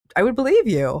would believe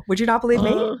you. Would you not believe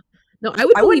me? No, I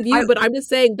would I would- believe you, I- but I'm just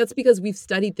saying that's because we've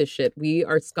studied this shit. We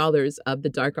are scholars of the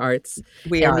dark arts.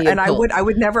 We and are, the and occult. I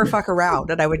would never fuck around,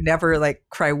 and I would never like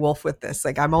cry wolf with this.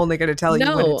 Like, I'm only going to tell you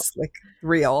when No. it's like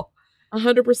real.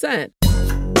 100%.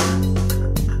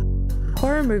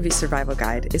 Horror Movie Survival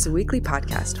Guide is a weekly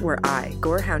podcast where I,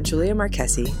 gorehound Julia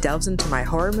Marquesi, delves into my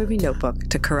horror movie notebook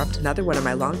to corrupt another one of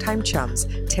my longtime chums,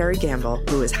 Terry Gamble,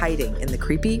 who is hiding in the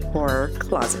creepy horror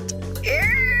closet.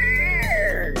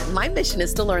 My mission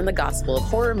is to learn the gospel of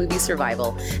horror movie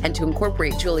survival and to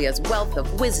incorporate Julia's wealth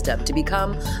of wisdom to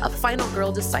become a final girl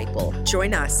disciple.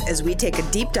 Join us as we take a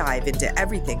deep dive into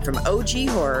everything from OG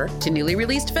horror To newly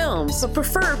released films, but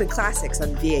prefer the classics on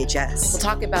VHS. we'll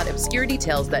talk about obscure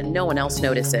details that no one else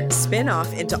notices. Spin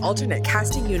off into alternate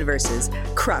casting universes,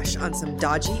 crush on some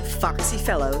dodgy, foxy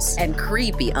fellows, And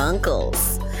creepy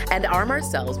uncles. And arm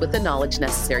ourselves with the knowledge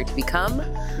necessary to become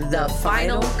the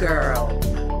final girl.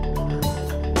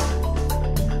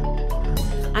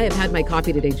 I have had my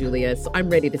coffee today, Julia, so I'm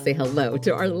ready to say hello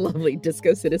to our lovely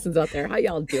disco citizens out there. How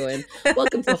y'all doing?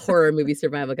 Welcome to Horror Movie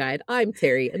Survival Guide. I'm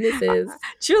Terry, and this is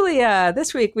Julia.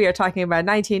 This week we are talking about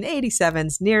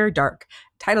 1987's Near Dark.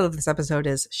 Title of this episode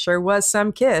is Sure Was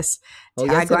Some Kiss. Oh,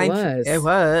 yes, it was. It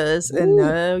was. And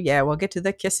Ooh. yeah, we'll get to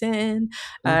the kissing.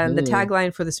 And the Mhm.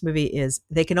 tagline for this movie is,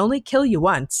 they can only kill you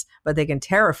once, but they can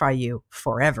terrify you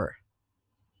forever.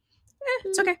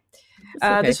 It's okay. It's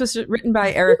okay. This was written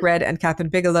by Eric Red and Catherine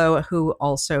Bigelow, who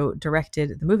also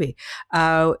directed the movie.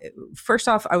 First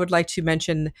off, I would like to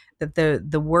mention that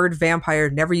the word vampire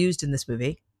never used in this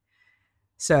movie.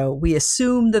 So we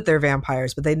assume that they're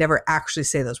vampires, but they never actually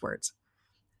say those words,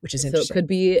 which is So it interesting. could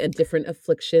be a different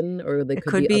affliction, or they It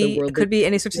could be otherworldly. it could be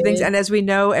any sorts of things. And as we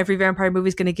know, every vampire movie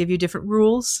is going to give you different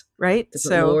rules, right?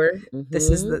 different lore. This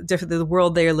is the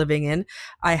world they are living in.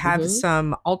 I have Mhm.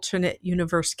 some alternate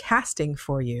universe casting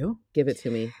for you. Give it to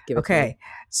me. Give it to Okay, me.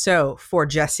 so for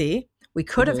Jesse, we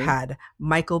could have Mhm. had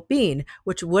Michael Biehn,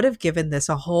 which would have given this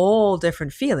a whole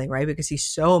different feeling, right? Because he's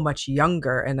so much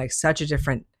younger and like such a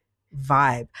different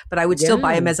vibe. But I would still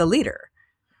buy him Yeah. as a leader.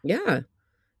 Yeah,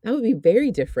 that would be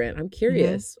very different. I'm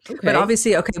curious. Okay. But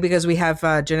obviously, okay, because we have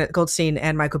Jeanette Goldstein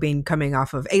and Michael Biehn coming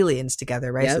off of Aliens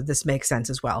together, right? So Yep. this makes sense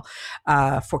as well.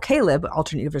 For Caleb,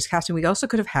 alternate universe casting, we also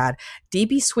could have had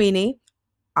D.B. Sweeney.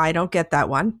 I don't get that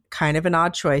one. Kind of an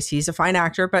odd choice. He's a fine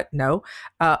actor, but no.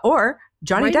 Or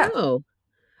Johnny Why Depp. no?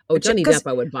 Oh, Johnny Because- Depp,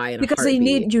 I would buy in a Because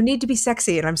heartbeat. you need to be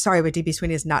sexy, and I'm sorry, but D.B.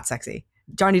 Sweeney is not sexy.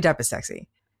 Johnny Depp is sexy.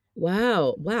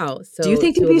 Wow. So Do you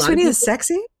think to a D.B. lot of Sweeney is people-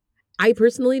 sexy? I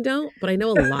personally don't, but I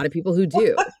know a lot of people who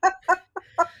do.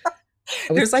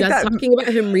 I was There's like just that- talking about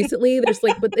him recently. There's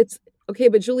like, but it's okay.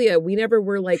 But Julia, we never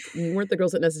were like, we weren't the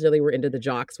girls that necessarily were into the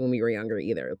jocks when we were younger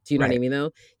either. Do you know what I Right. mean?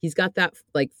 Though he's got that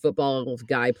like football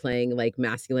guy playing like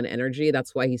masculine energy.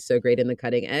 That's why he's so great in The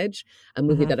Cutting Edge, a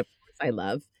movie Mhm. that of course I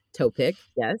love. Toe pick,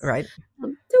 yes, Right.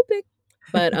 toe pick.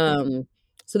 But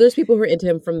so there's people who are into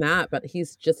him from that, but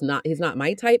he's not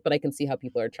my type. But I can see how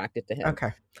people are attracted to him.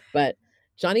 Okay. But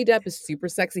Johnny Depp is super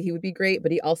sexy. He would be great,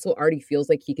 but he also already feels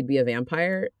like he could be a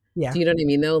vampire. Yeah. Do you know what I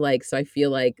mean though? Like, so I feel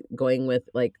like going with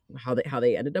like how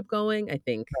they ended up going, I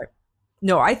think.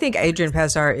 No, I think Adrian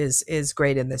Pasdar is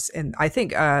great in this, and I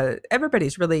think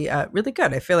everybody's really really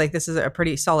good. I feel like this is a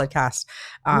pretty solid cast,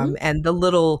 and the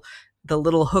little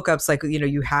hookups, like, you know,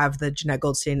 you have the Jeanette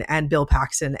Goldstein and Bill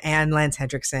Paxton and Lance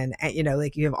Hendrickson, and, you know,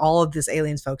 like you have all of this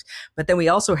Aliens folks, but then we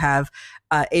also have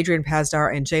Adrian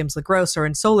Pasdar and James LaGrosse are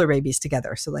in Solar Babies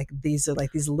together. So like these are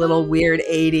like these little weird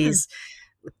 80s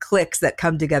cliques that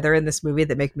come together in this movie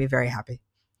that make me very happy.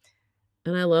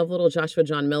 And I love little Joshua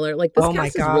John Miller. Like this Oh my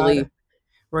cast God. is really.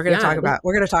 We're gonna Yeah, talk this- about him.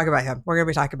 We're gonna be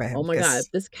talking about him. Oh my God,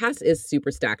 this cast is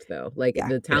super stacked though. Like Yeah,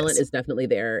 the it talent is. is definitely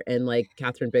there, and like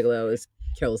Catherine Bigelow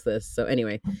kills this. So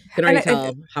anyway, you can already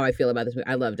tell how I feel about this movie.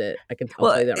 I loved it. I'll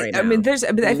tell you that right now. I mean, I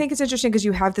Mhm. think it's interesting because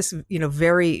you have this, you know,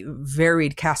 very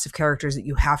varied cast of characters that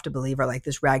you have to believe are like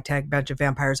this ragtag bunch of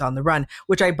vampires on the run,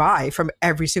 which I buy from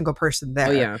every single person there.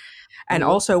 Oh yeah. And Mhm.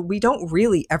 also, we don't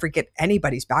really ever get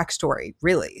anybody's backstory,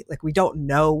 really. Like, we don't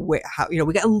know how, you know,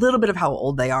 we get a little bit of how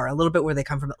old they are, a little bit where they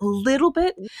come from, a little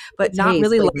bit, but not Taste,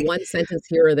 really like like one sentence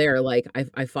here or there. Like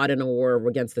I fought in a war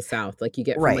against the South. Like you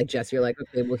get from Right. like Jess, you're like,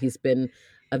 okay, well he's been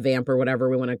a vamp or whatever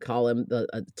we want to call him,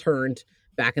 turned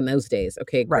back in those days.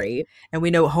 Okay, Right. great. And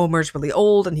we know Homer's really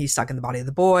old and he's stuck in the body of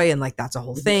the boy, and like that's a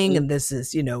whole thing. Mhm. And this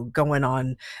is, you know, going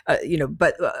on, you know,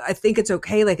 but I think it's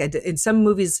okay. Like in some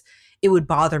movies, it would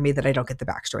bother me that I don't get the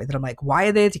backstory, that I'm like, why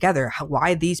are they together?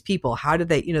 Why these people? How did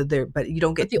they, you know, but you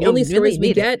don't get But the you don't only really stories we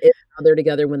need it. get is how they're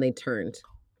together when they turned.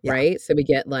 Yeah. right? So we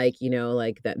get like,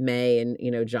 like that May and,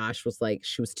 Josh was like,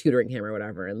 she was tutoring him or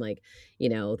whatever. And like,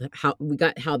 how we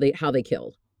got how they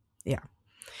killed. Yeah.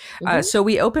 Mhm. So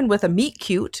we open with a meet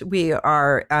cute. We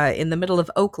are in the middle of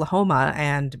Oklahoma,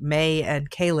 and May and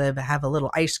Caleb have a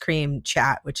little ice cream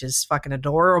chat, which is fucking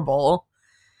adorable.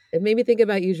 It made me think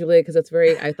about you, Julia, because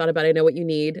I thought about I Know What You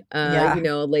Need. Yeah.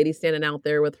 A lady standing out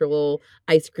there with her little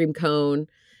ice cream cone.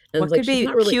 And What it's like, could she's be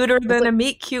not really, cuter it's than like, a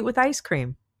meet cute with ice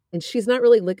cream? and she's not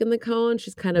really licking the cone.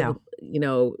 She's kind of,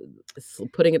 No.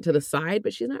 putting it to the side,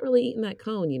 but she's not really eating that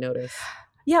cone, you notice.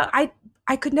 Yeah,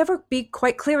 I could never be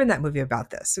quite clear in that movie about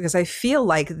this because I feel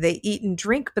like they eat and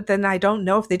drink, but then I don't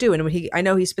know if they do. And when I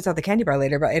know he spits out the candy bar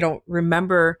later, but I don't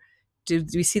remember. Do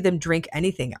we see them drink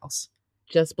anything else?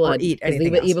 Just blood. Or eat 'Cause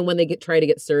anything else? even when they try to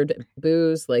get served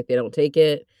booze, like they don't take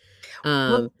it.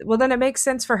 Well, then it makes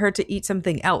sense for her to eat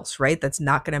something else, right? That's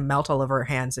not going to melt all over her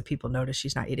hands if people notice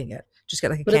she's not eating it. Just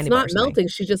get like a But candy it's bar. not Or something. melting.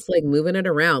 She's just like moving it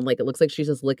around. Like it looks like she's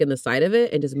just licking the side of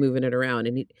it and just moving it around.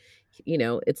 And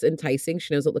it's enticing.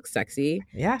 She knows it looks sexy.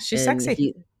 Yeah, she's And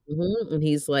sexy. and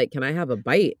he's like, "Can I have a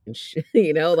bite?" And she,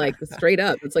 like straight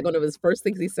up. It's like one of his first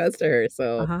things he says to her.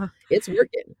 So Uh-huh. it's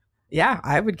working. Yeah,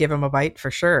 I would give him a bite for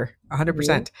sure.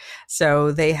 100%. Mhm.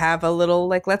 So they have a little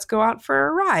like, let's go out for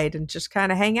a ride and just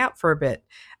kind of hang out for a bit.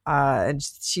 And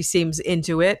she seems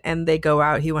into it, and they go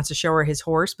out. He wants to show her his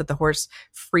horse, but the horse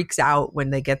freaks out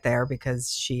when they get there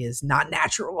because she is not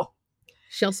natural.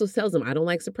 She also tells him, "I don't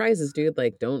like surprises, dude.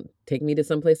 Like, don't take me to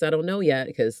someplace I don't know yet,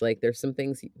 because like there's some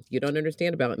things you don't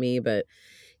understand about me." But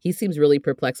he seems really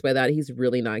perplexed by that. He's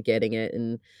really not getting it,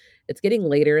 and it's getting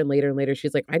later and later and later.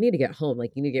 She's like, "I need to get home.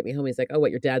 Like, you need to get me home." He's like, "Oh,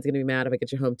 what? Your dad's gonna be mad if I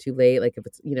get you home too late? Like, if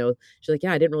it's She's like,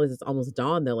 "Yeah, I didn't realize it's almost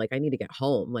dawn though. Like, I need to get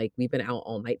home. Like, we've been out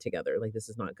all night together. Like, this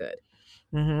is not good."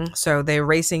 Mm-hmm. So they're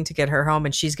racing to get her home,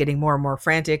 and she's getting more and more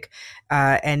frantic.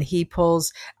 And he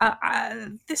pulls.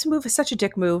 This move is such a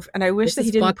dick move, and I wish This that he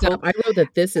is didn't fucked pull. up. I wrote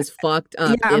that this is fucked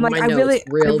up Yeah, I'm in like, my I notes,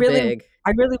 real big.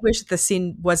 I really wish that the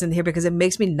scene wasn't here because it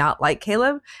makes me not like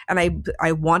Caleb, and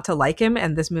I want to like him.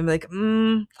 And this movie, like,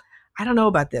 I don't know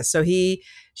about this. So he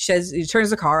turns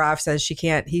the car off, says she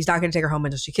can't. He's not going to take her home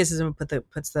until she kisses him and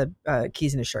puts the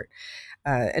keys in his shirt.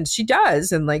 And she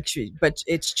does, and but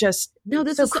it's just No,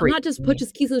 this so is not just creepy. put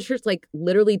his keys in the shirt, like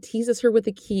literally teases her with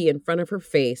a key in front of her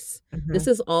face. Mhm. This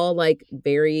is all like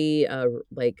very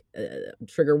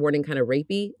trigger warning kind of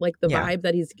rapey, like the Yeah. vibe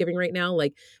that he's giving right now.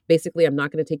 Like basically, I'm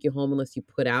not going to take you home unless you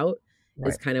put out is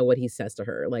Right. kind of what he says to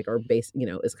her, like, or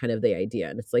is kind of the idea.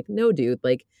 And it's like, no, dude,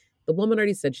 like the woman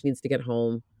already said she needs to get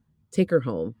home, take her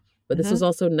home. But this Mhm. was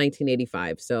also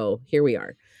 1985, so here we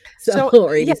are. So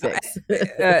or yeah, 86.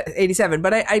 87.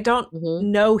 But I don't Mhm.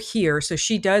 know here. So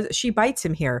she bites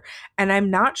him here, and I'm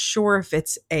not sure if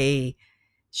it's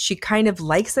she kind of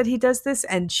likes that he does this,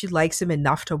 and she likes him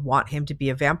enough to want him to be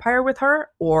a vampire with her,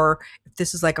 or if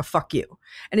this is like a fuck you.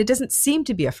 And it doesn't seem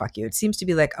to be a fuck you. It seems to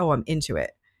be like, oh, I'm into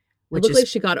it. It Which looked is like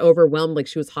she got overwhelmed, like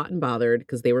she was hot and bothered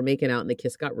because they were making out and the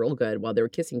kiss got real good while they were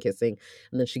kissing, and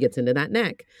then she gets into that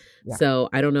neck. Yeah. So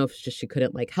I don't know if it's just she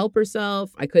couldn't like help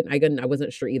herself. I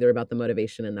wasn't sure either about the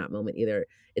motivation in that moment either.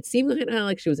 It seemed kind of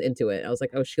like she was into it. I was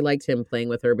like, oh, she liked him playing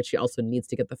with her, but she also needs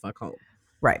to get the fuck home.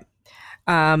 right.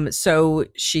 So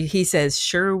he says,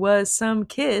 sure was some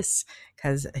kiss,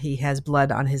 because he has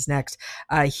blood on his neck.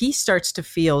 He starts to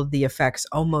feel the effects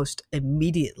almost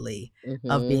immediately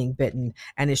of Mhm. being bitten,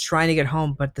 and is trying to get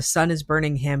home, but the sun is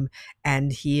burning him,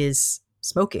 and he is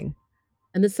smoking.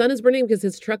 And the sun is burning because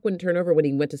his truck wouldn't turn over when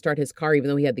he went to start his car, even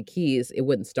though he had the keys, it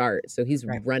wouldn't start. So he's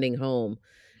Right. running home.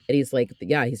 And he's like,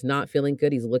 yeah, he's not feeling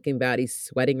good. He's looking bad. He's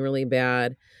sweating really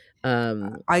bad. I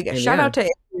and shout yeah. out to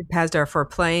Adrian Pasdar for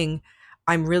playing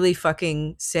I'm really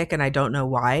fucking sick and I don't know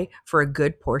why for a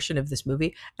good portion of this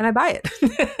movie, and I buy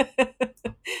it.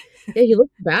 Yeah, he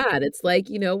looks bad. It's like,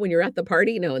 when you're at the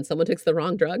party, and someone takes the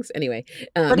wrong drugs. Anyway.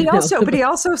 But he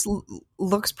also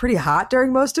looks pretty hot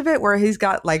during most of it, where he's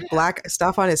got like black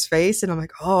stuff on his face, and I'm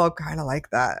like, oh, I kind of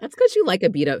like that. That's because you like a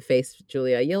beat up face,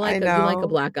 Julia. You like know. a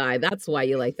black eye. That's why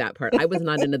you like that part. I was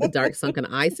not into the dark sunken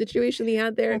eye situation he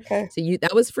had there. Okay, So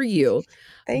that was for you.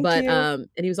 thank But you. and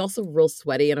he was also real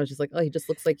sweaty, and I was just like, oh, he just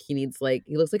looks like he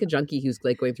looks like a junkie who's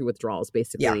like going through withdrawals,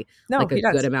 basically. No, like a he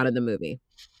does. good amount of the movie.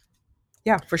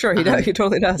 Yeah, for sure, he does. He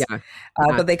totally does. Yeah.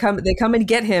 But they come and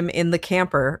get him in the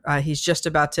camper. He's just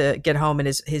about to get home, and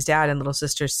his dad and little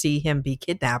sister see him be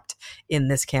kidnapped in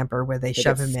this camper where they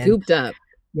shove him in. Scooped up.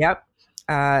 Yep.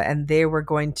 And they're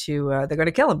going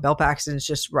to kill him. Bill Paxton's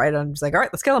just right on. He's like, all right,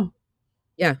 let's kill him.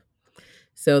 Yeah.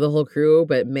 So the whole crew,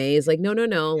 but May is like, no, no,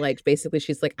 no. Like basically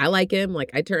she's like, I like him.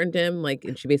 Like I turned him. Like,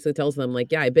 and she basically tells them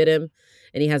like, yeah, I bit him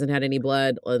and he hasn't had any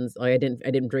blood. And like, I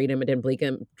didn't drain him. I didn't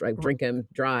drink him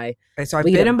dry. Okay, so I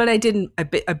Bleed bit him, but I didn't. I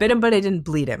bit him, but I didn't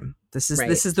bleed him. This Right.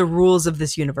 is the rules of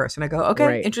this universe. And I go, okay,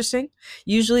 Right. interesting.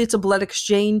 Usually it's a blood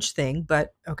exchange thing,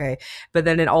 but okay. But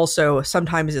then it also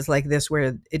sometimes it's like this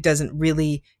where it doesn't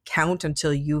really count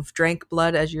until you've drank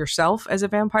blood as yourself as a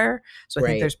vampire. So I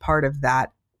think Right. there's part of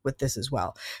that with this as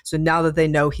well. So now that they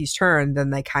know he's turned,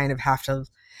 then they kind of have to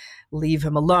leave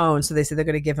him alone. So they say they're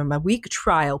going to give him a week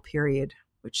trial period,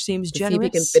 which seems To see if he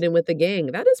can generous. fit in with the gang.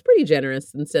 That is pretty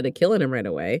generous instead of killing him right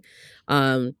away.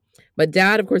 But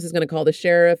Dad, of course, is going to call the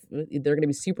sheriff. They're going to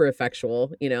be super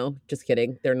effectual, you know. Just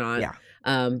kidding. They're not.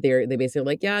 Yeah. They basically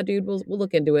like, yeah, dude, we'll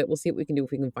look into it. We'll see what we can do if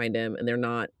we can find him. And they're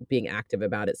not being active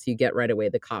about it. So you get right away.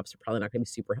 The cops are probably not going to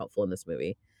be super helpful in this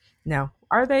movie. No,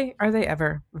 are they? Are they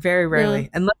ever? Very rarely,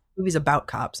 unless the movie's about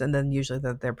cops, and then usually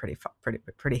they're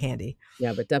pretty handy.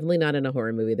 Yeah, but definitely not in a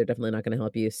horror movie. They're definitely not going to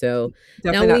help you. So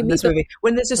Definitely now not we in meet this movie.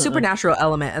 When there's a supernatural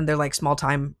element and they're like small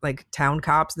time like town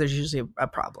cops, there's usually a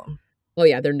problem. Oh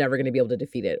yeah, they're never going to be able to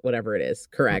defeat it, whatever it is.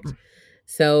 Correct. Mm-mm.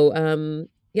 So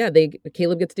yeah,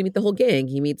 Caleb gets to meet the whole gang.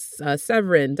 He meets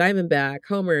Severin, Diamondback,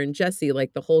 Homer, and Jesse,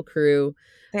 like the whole crew.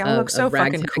 They all look so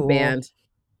fucking Ragtag cool. Band.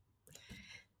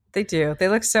 They do. They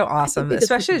look so awesome, They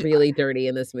just look especially really dirty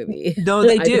in this movie. No,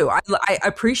 they do. I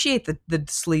appreciate the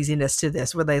sleaziness to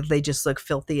this, where they just look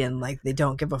filthy and like they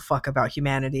don't give a fuck about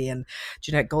humanity. And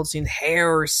Jeanette Goldstein's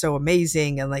hair is so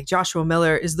amazing, and like Joshua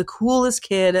Miller is the coolest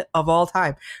kid of all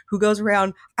time, who goes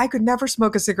around. I could never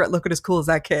smoke a cigarette looking as cool as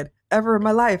that kid ever in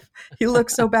my life. He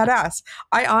looks so badass.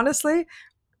 I honestly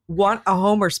want a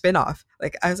Homer spinoff.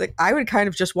 Like I was like, I would kind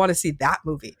of just want to see that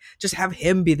movie. Just have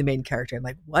him be the main character. And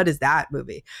like, what is that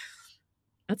movie?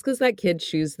 That's because that kid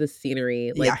chews the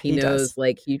scenery. Like Yeah, he he knows, does.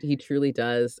 like he truly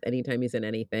does anytime he's in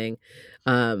anything.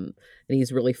 And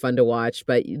he's really fun to watch.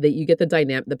 But you get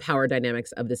the power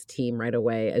dynamics of this team right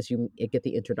away as you get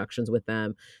the introductions with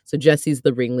them. So Jesse's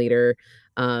the ringleader,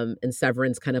 and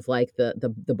Severin's kind of like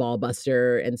the ball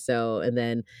buster. And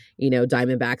then, you know,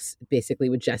 Diamondback's basically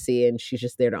with Jesse, and she's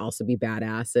just there to also be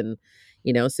badass. And,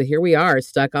 you know, so here we are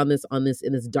stuck in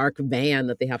this dark van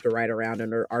that they have to ride around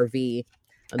in, or RV.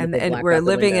 And we're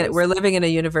living in a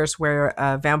universe where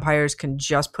vampires can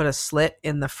just put a slit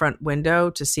in the front window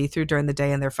to see through during the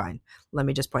day, and they're fine. Let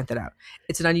me just point that out.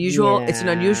 It's an unusual.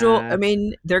 I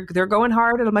mean, they're going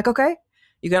hard, and I'm like, okay,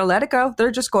 you got to let it go. They're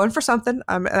just going for something.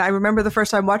 And I remember the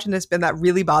first time watching this, that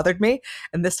really bothered me,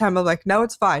 and this time I'm like, no,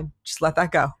 it's fine. Just let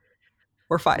that go.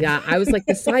 We're fine. Yeah, I was like,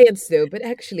 the science though, but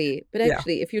actually,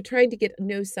 if you're trying to get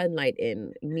no sunlight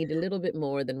in, you need a little bit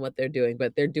more than what they're doing,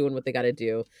 but they're doing what they got to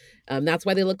do. That's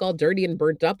why they look all dirty and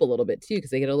burnt up a little bit too,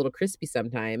 because they get a little crispy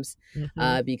sometimes,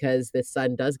 because the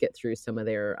sun does get through some of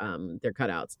their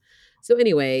cutouts. So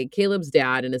anyway, Caleb's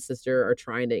dad and his sister are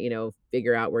trying to, you know,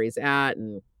 figure out where he's at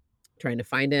and trying to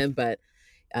find him, but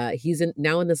he's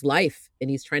now in this life, and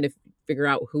he's trying to figure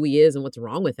out who he is and what's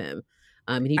wrong with him.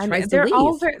 And he tries to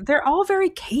leave. They're all very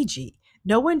cagey.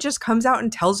 No one just comes out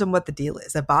and tells him what the deal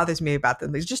is. That bothers me about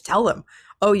them. They just tell them,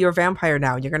 oh, you're a vampire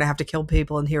now. You're going to have to kill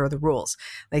people, and here are the rules.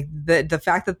 Like the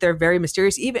fact that they're very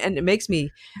mysterious, and it makes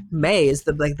me, May is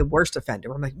the worst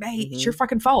offender. I'm like, May, it's your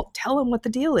fucking fault. Tell him what the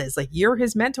deal is. Like, you're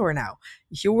his mentor now.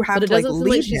 You have to like lead him. But it doesn't seem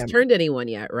like she's turned anyone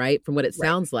yet, right? From what it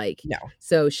sounds like. No.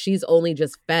 So she's only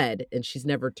just fed, and she's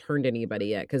never turned anybody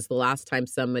yet. Because the last time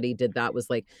somebody did that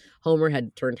was like Homer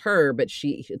had turned her, but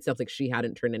it sounds like she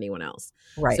hadn't turned anyone else.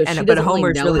 Right. So but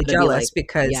Homer's really jealous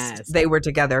because they were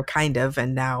together, kind of,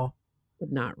 and now.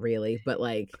 Not really, but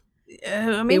like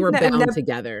they were bound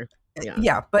together.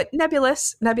 Yeah, but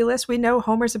Nebulous, we know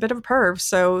Homer's a bit of a perv,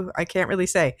 so I can't really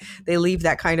say. They leave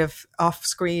that kind of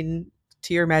off-screen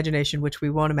to your imagination, which we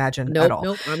won't imagine at all.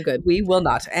 Nope, I'm good. We will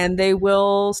not. And they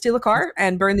will steal a car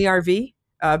and burn the RV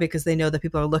because they know that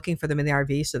people are looking for them in the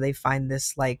RV, so they find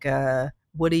this like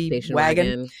Woody Station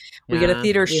wagon. We get a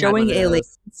theater showing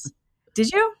aliens.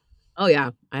 Did you? Oh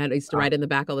yeah, I used to ride in the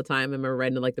back all the time. I remember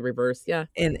riding in like the reverse. Yeah,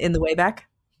 in the way back.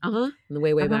 In the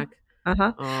way back.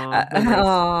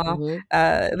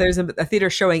 There's a theater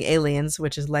showing Aliens,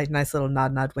 which is like nice little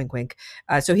nod, wink, wink.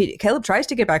 So Caleb tries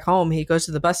to get back home. He goes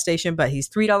to the bus station, but he's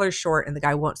 $3 short, and the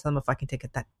guy won't sell him a fucking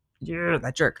ticket. That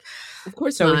jerk. Of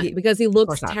course not, because he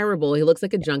looks terrible. He looks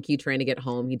like a junkie trying to get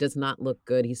home. He does not look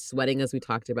good. He's sweating, as we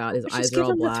talked about. His eyes are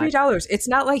all black. Just give him the $3. It's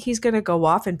not like he's going to go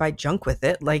off and buy junk with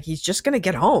it. Like, he's just going to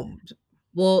get home.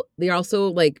 Well, they're also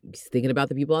like thinking about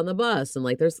the people on the bus, and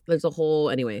like there's a whole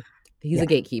anyway. He's a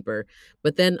gatekeeper.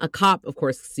 But then a cop, of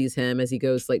course, sees him as he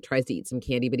goes, like, tries to eat some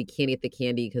candy, but he can't eat the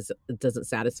candy because it doesn't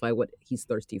satisfy what he's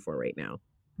thirsty for right now.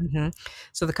 Mm-hmm.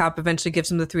 So the cop eventually gives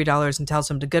him the $3 and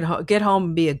tells him to get home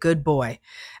and be a good boy.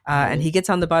 And he gets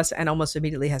on the bus and almost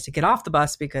immediately has to get off the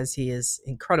bus because he is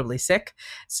incredibly sick.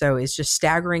 So he's just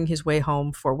staggering his way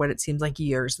home for what it seems like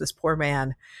years. This poor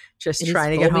man just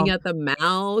trying to get home. At the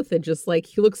mouth and just like,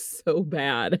 he looks so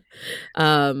bad.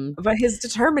 But his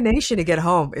determination to get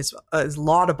home is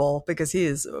laudable because he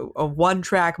is a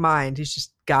one-track mind. He's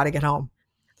just got to get home.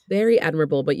 Very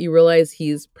admirable, but you realize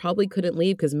he's probably couldn't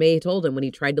leave because May told him when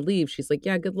he tried to leave, she's like,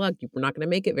 yeah, good luck. We're not going to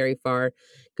make it very far,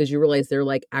 because you realize they're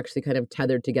like actually kind of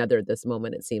tethered together at this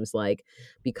moment, it seems like,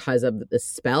 because of the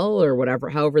spell or whatever,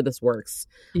 however this works.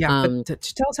 Yeah, but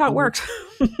tell us how it works.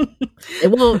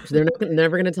 It won't. They're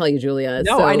never going to tell you, Julia.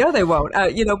 No, so. I know they won't.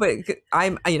 But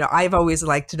I've always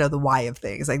liked to know the why of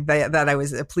things. Like that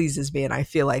always pleases me. And I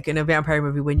feel like in a vampire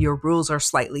movie, when your rules are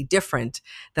slightly different,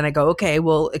 then I go, okay,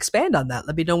 well, expand on that.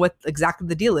 Let me know what exactly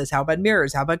the deal is. How about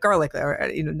mirrors? How about garlic?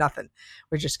 Or, nothing.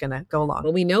 We're just going to go along.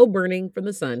 Well, we know burning from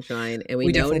the sunshine, and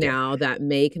we know now that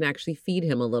May can actually feed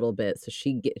him a little bit. So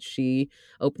she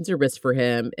opens her wrist for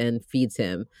him and feeds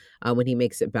him when he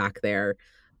makes it back there.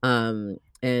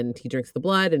 And he drinks the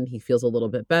blood and he feels a little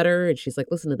bit better. And she's like,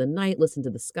 listen to the night, listen to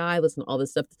the sky, listen to all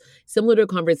this stuff. Similar to a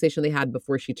conversation they had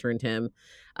before she turned him.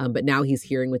 But now he's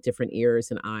hearing with different ears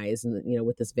and eyes and,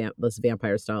 with this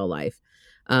vampire style life.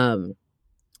 And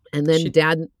then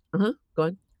Dad, go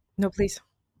on. No, please.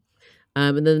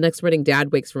 And then the next morning,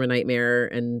 Dad wakes from a nightmare,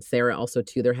 and Sarah also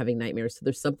too. They're having nightmares. So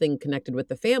there's something connected with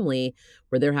the family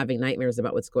where they're having nightmares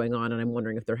about what's going on. And I'm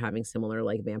wondering if they're having similar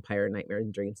like vampire nightmares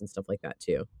and dreams and stuff like that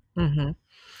too. Mm-hmm.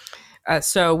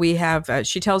 So we have,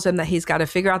 she tells him that he's got to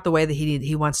figure out the way that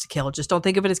he wants to kill. Just don't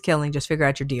think of it as killing. Just figure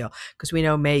out your deal. Because we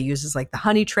know May uses like the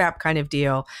honey trap kind of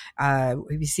deal.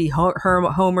 We see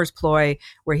Homer's ploy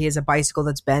where he has a bicycle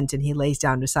that's bent and he lays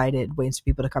down beside it, waits for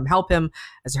people to come help him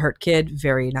as a hurt kid.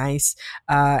 Very nice.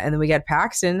 And then we get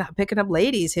Paxton picking up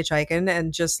ladies hitchhiking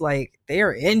and just like, they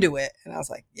are into it. And I was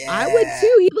like, yeah. I would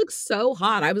too. He looks so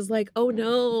hot. I was like, oh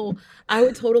no, I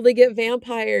would totally get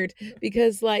vampired,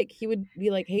 because like he would be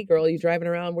like, hey girl, you driving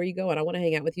around, where you going? I want to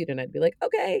hang out with you tonight. I'd be like,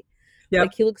 okay. Yep.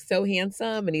 Like he looks so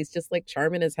handsome and he's just like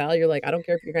charming as hell. You're like, I don't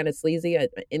care if you're kind of sleazy, I'm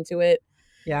into it.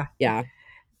 Yeah. Yeah.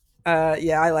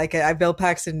 I like it. Bill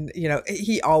Paxton,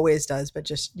 he always does, but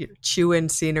just chewing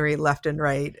scenery left and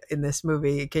right in this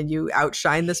movie. Can you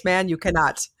outshine this man? You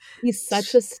cannot. He's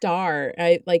such a star.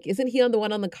 Isn't he on the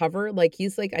one on the cover? Like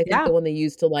he's like, I think the one they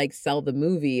used to like sell the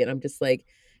movie. And I'm just like,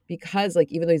 because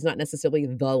like, even though he's not necessarily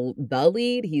the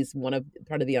lead, he's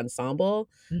part of the ensemble.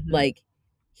 Mm-hmm. Like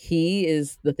he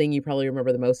is the thing you probably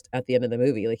remember the most at the end of the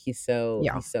movie. Like he's so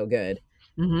good.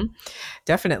 Mm-hmm.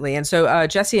 Definitely. And so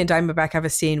Jesse and Diamondback have a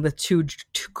scene with two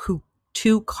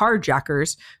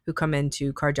carjackers who come in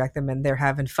to carjack them, and they're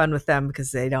having fun with them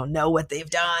because they don't know what they've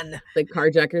done. The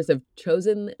carjackers have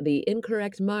chosen the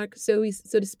incorrect mark, so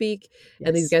to speak. Yes.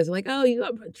 And these guys are like, oh, you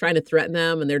are trying to threaten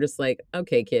them. And they're just like,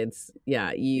 okay, kids.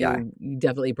 Yeah, you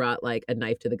definitely brought like a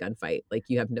knife to the gunfight. Like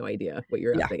you have no idea what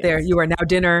you're up against. There, you are now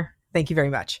dinner. Thank you very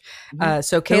much.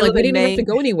 So Caleb, they didn't even have to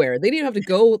go anywhere. They didn't have to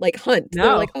go like hunt. No.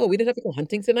 They're like, oh, we didn't have to go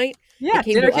hunting tonight. Yeah,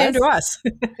 dinner came to us.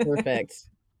 Perfect.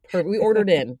 We ordered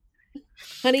in.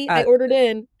 Honey, I ordered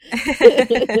in.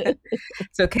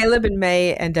 So Caleb and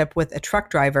May end up with a truck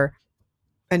driver,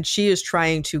 and she is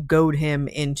trying to goad him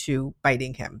into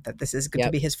biting him, that this is going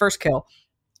to be his first kill,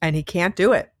 and he can't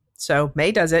do it. So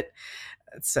May does it.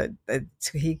 So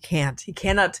he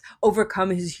cannot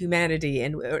overcome his humanity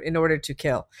in order to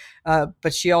kill.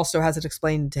 But she also has it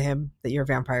explained to him that you're a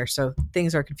vampire. So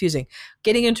things are confusing.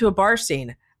 Getting into a bar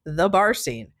scene,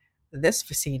 this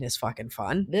scene is fucking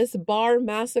fun. This bar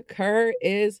massacre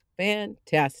is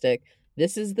fantastic.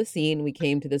 This is the scene we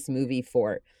came to this movie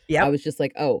for. Yeah, I was just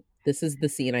like, oh, this is the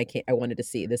scene I wanted to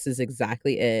see. This is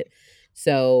exactly it.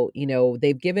 So,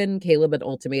 they've given Caleb an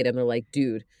ultimatum. They're like,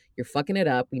 dude, you're fucking it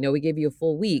up. We know we gave you a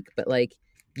full week, but like,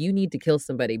 you need to kill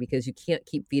somebody because you can't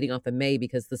keep feeding off of May,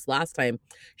 because this last time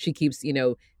she keeps,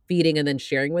 feeding and then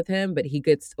sharing with him, but he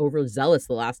gets overzealous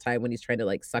the last time when he's trying to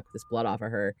like suck this blood off of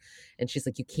her. And she's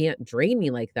like, you can't drain me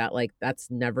like that. Like,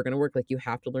 that's never going to work. Like, you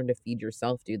have to learn to feed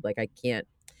yourself, dude. Like, I can't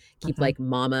keep like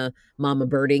mama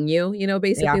birding you,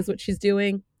 basically is what she's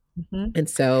doing. Mm-hmm. And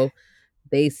so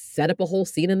they set up a whole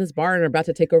scene in this bar and are about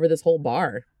to take over this whole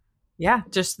bar. Yeah,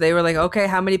 just they were like, okay,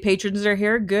 how many patrons are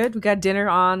here? Good, we got dinner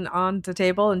on the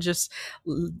table, and just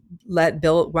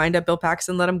wind up Bill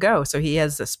Paxton, let him go. So he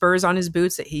has the spurs on his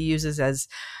boots that he uses as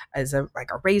a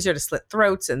razor to slit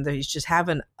throats, and he's just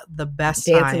having the best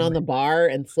dancing on the bar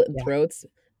and slitting throats.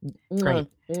 Great.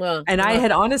 Mwah, And I mwah,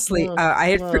 had honestly, mwah, I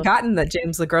had mwah. forgotten that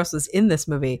James LaGrosse was in this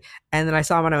movie. And then I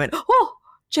saw him and I went, oh,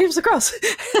 James LaGrosse.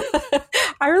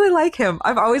 I really like him.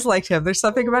 I've always liked him. There's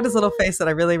something about his little face that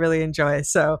I really, really enjoy.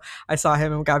 So I saw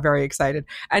him and got very excited.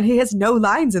 And he has no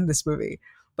lines in this movie.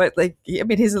 But like, I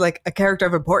mean, he's like a character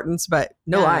of importance, but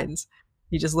no lines.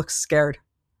 He just looks scared.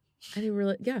 He didn't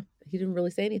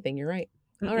really say anything. You're right.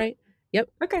 All right. Yep.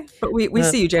 Okay. But we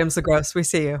see you, James LaGrosse. We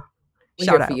see you. We're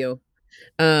Shout here out. for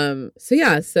you.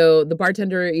 So the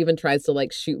bartender even tries to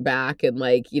like shoot back and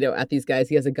like, at these guys.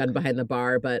 He has a gun behind the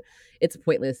bar, but it's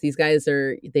pointless. These guys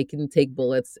they can take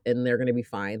bullets and they're going to be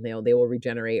fine. They will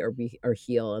regenerate or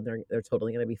heal, and they're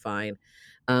totally going to be fine.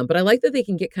 But I like that they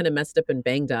can get kind of messed up and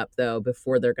banged up though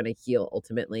before they're going to heal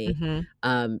ultimately. In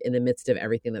the midst of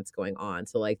everything that's going on.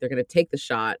 So like they're going to take the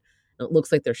shot. And it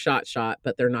looks like they're shot,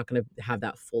 but they're not going to have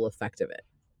that full effect of it.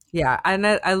 Yeah, and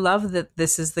I love that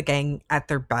this is the gang at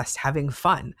their best having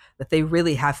fun, that they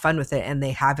really have fun with it, and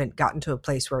they haven't gotten to a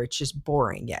place where it's just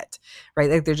boring yet, right?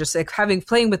 Like they're just like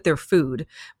playing with their food,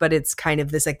 but it's kind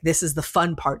of this like, this is the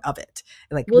fun part of it.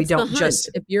 Like we don't just,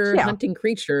 if you're a hunting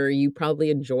creature, you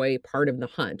probably enjoy part of the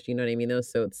hunt. You know what I mean? Though,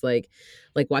 so it's like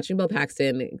watching Bill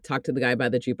Paxton talk to the guy by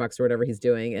the jukebox or whatever he's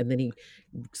doing, and then he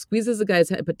squeezes the guy's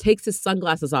head, but takes his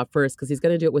sunglasses off first because he's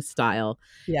going to do it with style.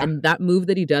 Yeah. And that move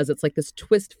that he does, it's like this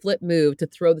twist flip move to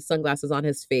throw the sunglasses on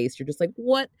his face. You're just like,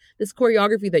 what? This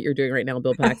choreography that you're doing right now,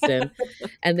 Bill Paxton.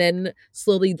 And then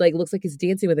slowly, like, looks like he's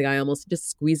dancing with the guy, almost just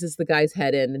squeezes the guy's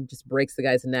head in and just breaks the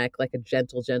guy's neck like a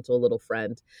gentle little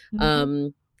friend.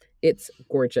 It's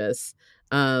gorgeous.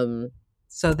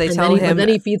 So they tell him. And then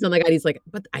he feeds on the guy. And he's like,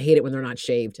 but I hate it when they're not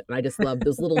shaved. And I just love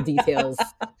those little details.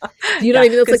 Do you know what I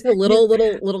mean? It's like the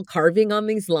little carving on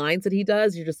these lines that he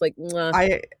does. You're just like,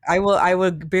 mwah. I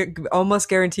would almost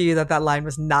guarantee you that line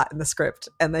was not in the script,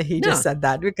 and that he just said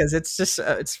that because it's just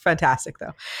it's fantastic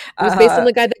though. It was based on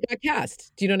the guy that got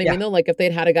cast. Do you know what I mean? Though, like if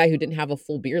they'd had a guy who didn't have a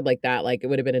full beard like that, like it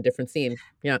would have been a different scene.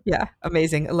 Yeah,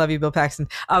 amazing. I love you, Bill Paxton.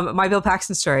 My Bill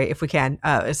Paxton story, if we can,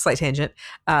 a slight tangent.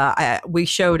 We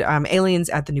showed Aliens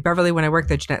at the New Beverly when I worked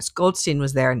there. Jeanette Goldstein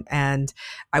was there, and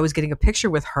I was getting a picture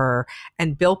with her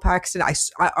and Bill Paxton.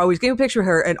 I was getting a picture with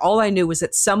her, and all I knew was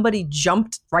that somebody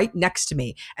jumped right next to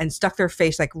me and stuck their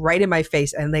face like right in my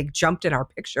face, and they jumped in our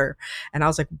picture. And I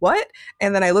was like, what?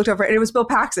 And then I looked over, and it was Bill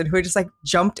Paxton who had just like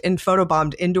jumped and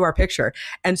photobombed into our picture.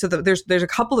 And so there's a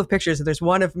couple of pictures. There's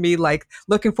one of me like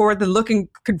looking forward, then looking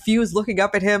confused, looking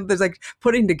up at him. There's like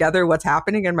putting together what's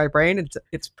happening in my brain.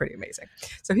 It's pretty amazing.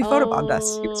 So he photobombed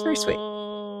us. He was very sweet.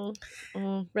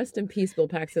 Oh, rest in peace, Bill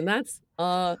Paxton. That's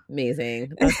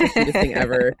amazing. That's the cutest thing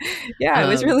ever. Yeah, it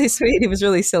was really sweet. It was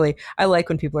really silly. I like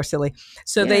when people are silly.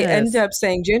 So they end up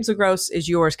saying, James LaGrosse is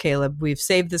yours, Caleb. We've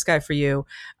saved this guy for you.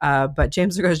 But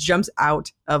James LaGrosse jumps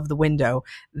out of the window.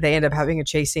 They end up having a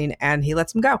chase scene, and he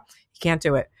lets him go. He can't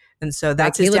do it. And so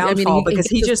that's his downfall, because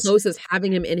he just close as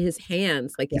having him in his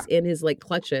hands, like he's in his like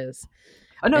clutches.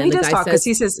 Oh no, he does talk, because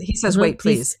he says, wait,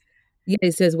 please. Yeah,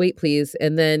 he says, wait, please.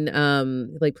 And then,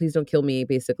 like, please don't kill me,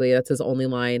 basically. That's his only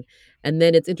line. And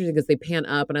then it's interesting because they pan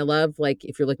up. And I love, like,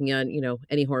 if you're looking at,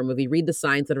 any horror movie, read the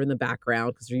signs that are in the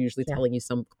background, because they're usually telling you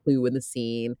some clue in the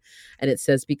scene. And it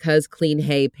says, because clean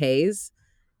hay pays,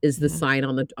 is the sign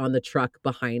on the truck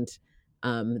behind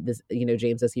this,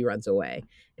 James, as he runs away.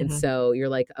 And so you're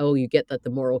like, oh, you get that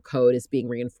the moral code is being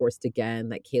reinforced again,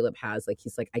 that Caleb has. Like,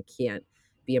 he's like, I can't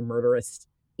be a murderous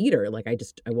eater. Like, I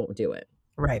won't do it.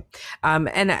 Right.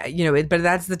 But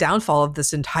that's the downfall of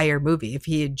this entire movie. If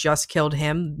he had just killed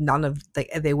him,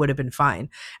 they would have been fine.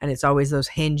 And it's always those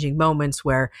hinging moments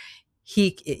where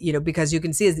he, because you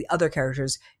can see as the other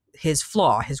characters, his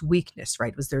flaw, his weakness,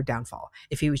 right, was their downfall.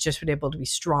 If he was just been able to be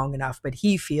strong enough, but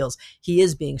he feels he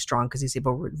is being strong because he's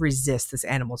able to resist this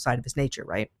animal side of his nature,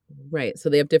 right? Right. So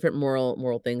they have different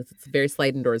moral things. It's a very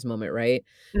sliding doors moment, right?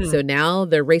 So now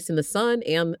they're racing the sun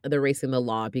and they're racing the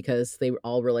law, because they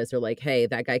all realize they're like, hey,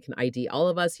 that guy can ID all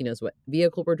of us. He knows what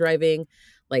vehicle we're driving.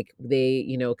 Like they,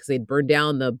 because they'd burned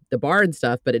down the bar and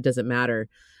stuff, but it doesn't matter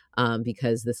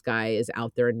because this guy is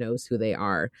out there and knows who they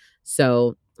are.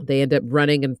 So they end up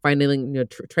running and finally,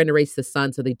 trying to race the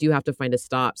sun. So they do have to find a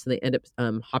stop. So they end up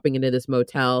hopping into this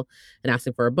motel and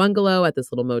asking for a bungalow at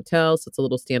this little motel. So it's a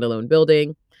little standalone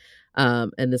building.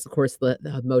 And this, of course,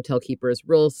 the motel keeper is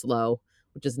real slow,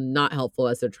 which is not helpful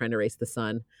as they're trying to race the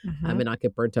sun and not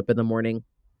get burnt up in the morning.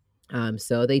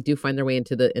 So they do find their way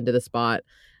into the spot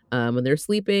when they're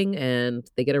sleeping, and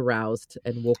they get aroused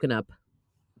and woken up.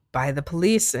 by the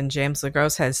police, and James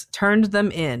LeGros has turned them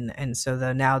in, and so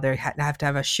now they have to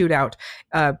have a shootout.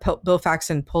 Bill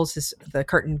Faxon pulls the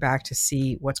curtain back to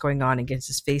see what's going on and gets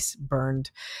his face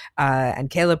burned, and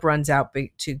Caleb runs out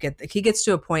to he gets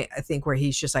to a point, I think, where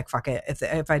he's just like, fuck it,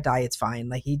 if I die it's fine.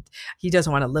 Like he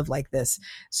doesn't want to live like this,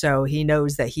 so he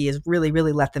knows that he has really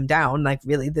let them down, like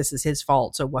really this is his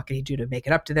fault, so what can he do to make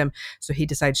it up to them? So he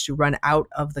decides to run out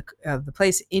of the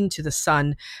place into the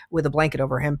sun with a blanket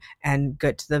over him and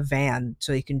get to the van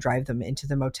so he can drive them into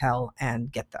the motel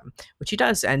and get them, which he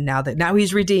does. And now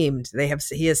he's redeemed.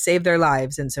 He has saved their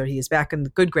lives, and so he is back in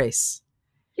good grace.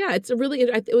 Yeah,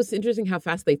 it was interesting how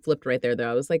fast they flipped right there, though.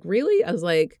 I was like, really? I was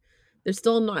like, they're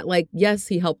still not like, yes,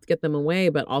 he helped get them away,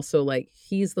 but also like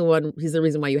he's the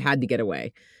reason why you had to get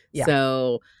away. Yeah.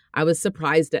 So I was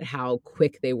surprised at how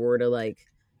quick they were to like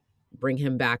bring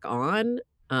him back on.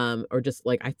 Or just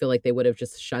like, I feel like they would have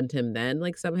just shunned him then,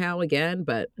 like somehow again,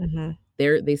 but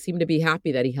they seem to be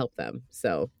happy that he helped them.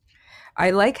 So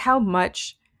I like how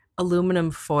much aluminum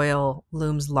foil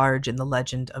looms large in the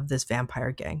legend of this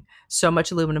vampire gang. So much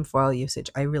aluminum foil usage.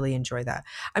 I really enjoy that.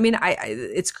 I mean,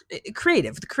 it's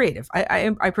creative.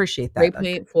 I appreciate that. Spray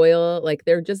paint, foil, like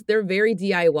they're very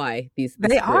DIY.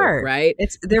 They are, right?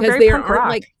 They're very punk rock.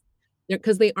 Like,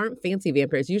 because they aren't fancy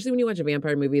vampires. Usually when you watch a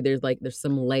vampire movie, there's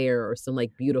some lair or some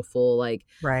like beautiful like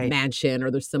mansion, or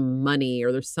there's some money,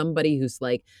 or there's somebody who's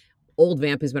like old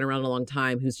vamp who's been around a long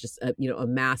time, who's just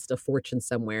amassed a fortune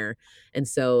somewhere, and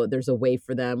so there's a way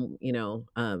for them.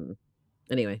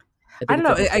 Anyway, I don't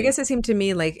know. I guess it seemed to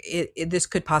me like this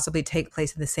could possibly take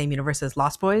place in the same universe as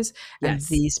Lost Boys, and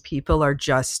these people are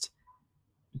just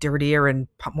dirtier and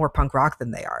more punk rock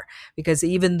than they are, because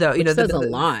even though which says a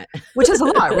lot,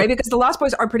 right? Because the Lost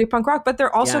Boys are pretty punk rock, but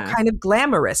they're also kind of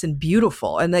glamorous and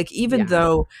beautiful, and like even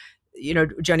though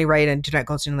Johnny Wright and Jeanette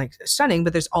Goldstein like stunning,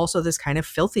 but there's also this kind of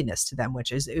filthiness to them,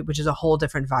 which is a whole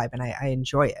different vibe, and I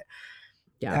enjoy it.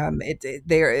 Yeah.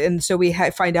 And so we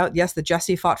find out, yes, that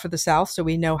Jesse fought for the South, so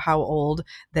we know how old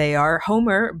they are.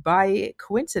 Homer, by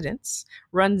coincidence,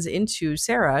 runs into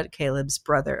Sarah, Caleb's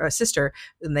sister,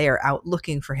 and they are out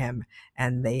looking for him,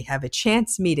 and they have a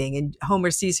chance meeting, and Homer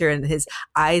sees her and his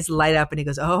eyes light up and he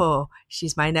goes, "Oh,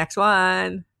 she's my next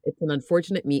one." It's an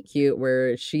unfortunate meet cute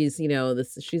where she's,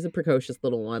 she's a precocious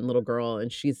little girl,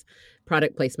 and she's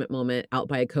product placement moment out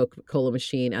by a Coca-Cola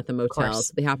machine at the motel.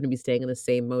 So they happen to be staying in the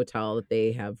same motel that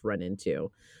they have run into,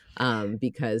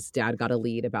 because Dad got a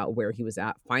lead about where he was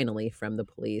at finally from the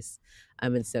police.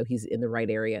 And so he's in the right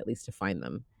area, at least, to find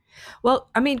them. Well,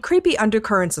 I mean, creepy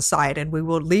undercurrents aside, and we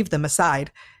will leave them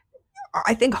aside,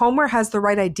 I think Homer has the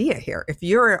right idea here. If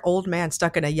you're an old man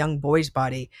stuck in a young boy's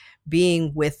body,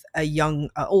 being with a young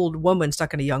old woman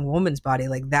stuck in a young woman's body,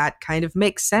 like that kind of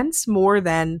makes sense more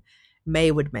than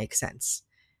May would make sense.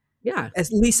 Yeah.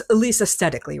 At least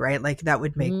aesthetically, right? Like that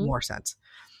would make more sense.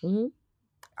 Mm-hmm.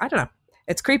 I don't know.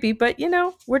 It's creepy, but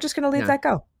we're just going to leave that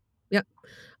go. Yep.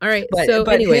 All right. But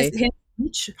anyway.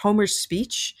 Homer's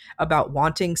speech about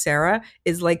wanting Sarah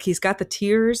is like he's got the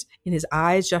tears in his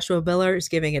eyes. Joshua Miller is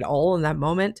giving it all in that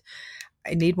moment.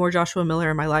 I need more Joshua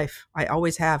Miller in my life. I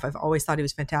always have. I've always thought he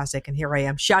was fantastic, and here I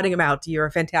am shouting him out. You're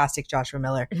a fantastic Joshua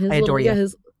Miller. I adore you.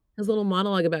 His little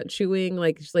monologue about chewing,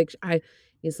 he's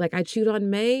like, I chewed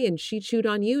on May and she chewed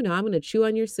on you. Now I'm going to chew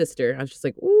on your sister. I was just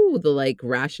like, ooh, the like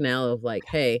rationale of like,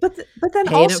 hey, but then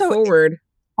paying also it forward.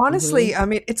 Honestly, I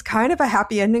mean, it's kind of a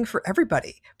happy ending for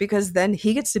everybody, because then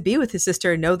he gets to be with his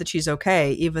sister and know that she's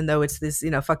okay, even though it's this,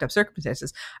 fucked up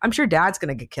circumstances. I'm sure Dad's going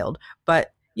to get killed,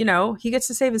 but he gets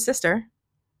to save his sister.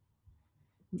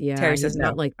 Yeah, Terry says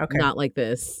not like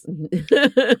this.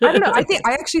 I don't know.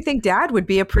 I actually think Dad would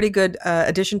be a pretty good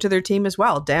addition to their team as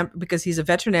well. Because he's a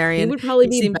veterinarian. He would probably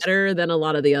be better than a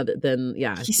lot of the other.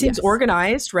 He seems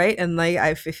organized, right? And like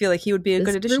I feel like he would be a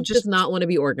good addition. Group does not want to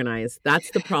be organized. That's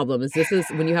the problem. This is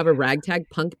when you have a ragtag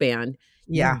punk band.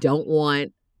 You don't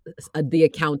want the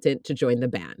accountant to join the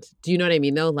band. Do you know what I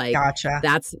mean though? Like, gotcha.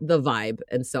 That's the vibe.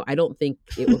 And so I don't think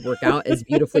it would work out as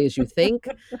beautifully as you think.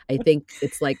 I think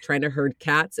it's like trying to herd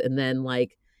cats, and then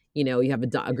like, you have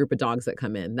a group of dogs that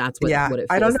come in. That's what it feels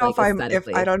I don't know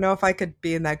like I don't know if I could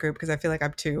be in that group, because I feel like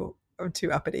I'm too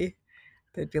uppity.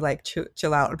 They'd be like,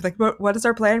 chill out. I'd be like, what is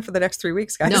our plan for the next 3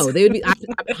 weeks, guys? No, they would be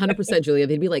 100%, Julia.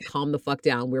 They'd be like, calm the fuck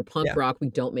down. We're punk rock. We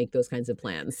don't make those kinds of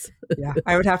plans. Yeah,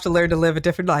 I would have to learn to live a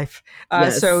different life.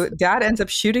 So Dad ends up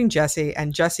shooting Jesse,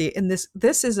 and Jesse, in this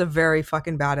is a very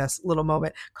fucking badass little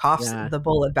moment, coughs the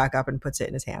bullet back up and puts it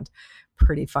in his hand.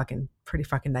 Pretty fucking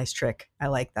nice trick. I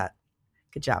like that.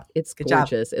 Good job. It's Good job,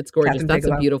 gorgeous. It's gorgeous. Captain That's a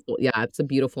Bigelow. beautiful, yeah, it's a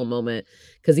beautiful moment.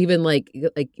 Because even like,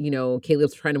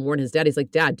 Caleb's trying to warn his dad. He's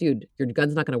like, Dad, dude, your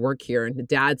gun's not going to work here. And the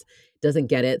dad doesn't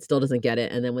get it, still doesn't get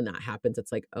it. And then when that happens,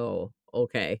 it's like, oh,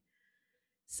 okay,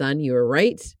 son, you were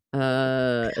right.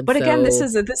 But again, this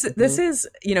is,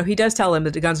 he does tell him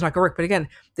that the gun's not gonna work. But again,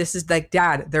 this is like,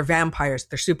 Dad, they're vampires.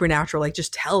 They're supernatural. Like,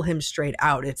 just tell him straight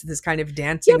out. It's this kind of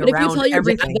dancing but around if you tell your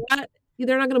everything. dad that,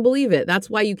 they're not going to believe it. That's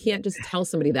why you can't just tell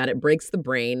somebody that. It breaks the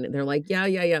brain. They're like, yeah,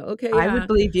 okay. Yeah. I would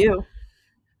believe you.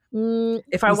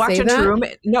 If I walked into a room,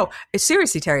 no,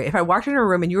 seriously, Terry, if I walked into a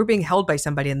room and you were being held by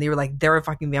somebody and they were like, they're a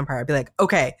fucking vampire, I'd be like,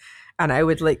 okay. And I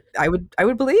would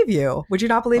believe you. Would you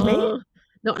not believe me?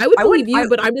 No, I would believe you,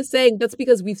 but I'm just saying that's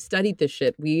because we've studied this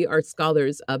shit. We are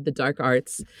scholars of the dark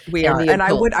arts. We are. And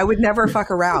I would never fuck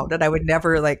around, and I would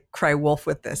never like cry wolf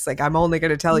with this. Like, I'm only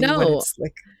going to tell you when it's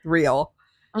like real.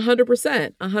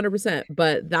 100%.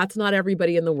 But that's not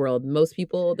everybody in the world. Most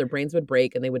people, their brains would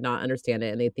break and they would not understand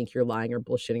it. And they think you're lying or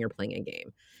bullshitting or playing a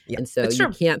game. Yeah, and so you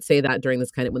can't say that during this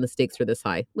kind of, when the stakes are this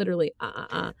high, literally.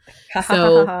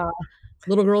 So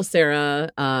little girl, Sarah,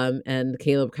 and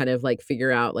Caleb kind of like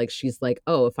figure out, like, she's like,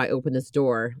 oh, if I open this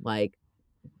door, like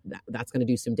that's going to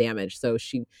do some damage. So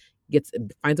she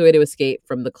finds a way to escape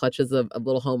from the clutches of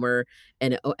little Homer,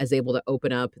 and is able to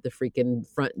open up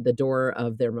the door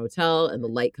of their motel, and the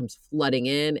light comes flooding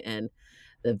in, and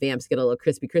the vamps get a little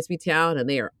crispy town, and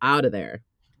they are out of there.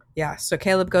 Yeah. So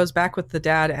Caleb goes back with the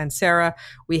dad and Sarah.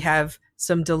 We have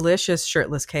some delicious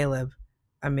shirtless Caleb.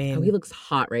 I mean, he looks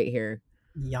hot right here.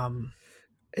 Yum.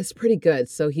 It's pretty good.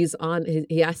 So he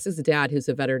asks his dad, who's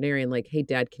a veterinarian, like, hey,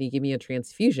 Dad, can you give me a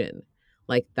transfusion?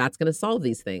 Like, that's going to solve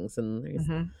these things.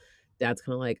 And Dad's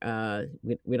kind of like,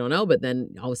 we don't know. But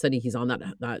then all of a sudden he's on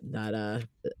the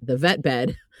vet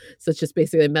bed. So it's just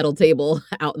basically a metal table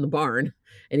out in the barn,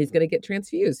 and he's going to get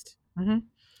transfused. Mm-hmm.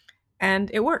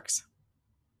 And it works.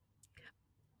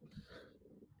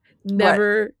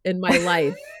 Never in my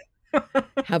life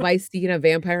have I seen a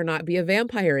vampire not be a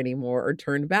vampire anymore or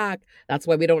turned back. That's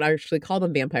why we don't actually call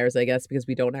them vampires, I guess, because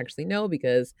we don't actually know,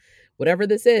 because whatever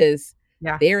this is,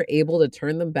 they are able to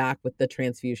turn them back with the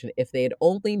transfusion if they had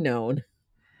only known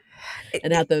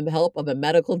and had the help of a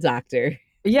medical doctor.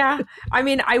 Yeah. I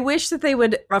mean, I wish that they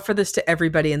would offer this to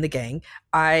everybody in the gang.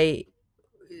 I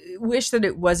wish that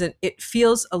it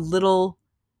feels a little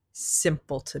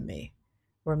simple to me,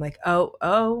 where I'm like,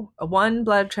 oh, a one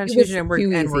blood transfusion and we're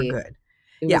good.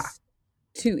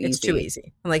 Too easy. It's too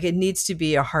easy. Like, it needs to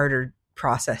be a harder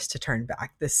process to turn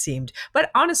back. This seemed,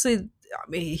 but honestly, I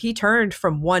mean, he turned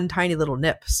from one tiny little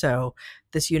nip. So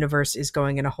this universe is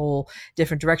going in a whole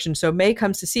different direction. So May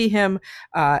comes to see him,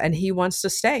 and he wants to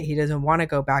stay. He doesn't want to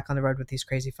go back on the road with these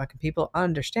crazy fucking people,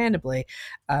 understandably.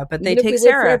 But they take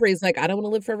Sarah. Forever, he's like, I don't want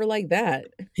to live forever like that.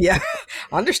 Yeah,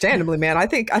 understandably, man. I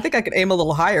think I could aim a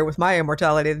little higher with my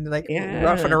immortality than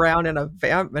roughing around in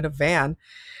a van.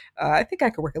 I think I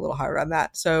could work a little higher on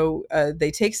that. So they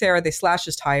take Sarah, they slash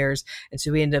his tires, and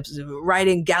so he ends up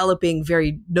galloping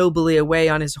very nobly away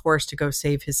on his horse to go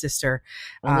save his sister.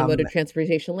 On the motor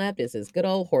transportation lab is his good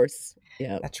old horse.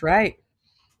 Yeah, that's right.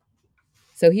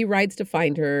 So he rides to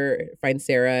find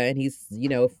Sarah, and he's,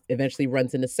 eventually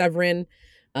runs into Severin.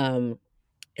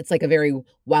 It's like a very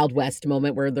Wild West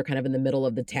moment where they're kind of in the middle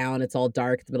of the town. It's all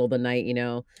dark. It's the middle of the night,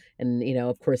 and,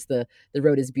 of course, the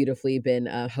road has beautifully been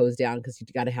hosed down, because you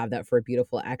got to have that for a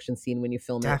beautiful action scene when you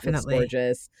film it. It's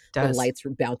gorgeous. The lights are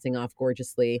bouncing off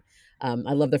gorgeously. I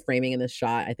love the framing in this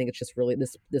shot. I think it's just really,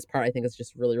 this part, I think is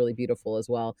just really, really beautiful as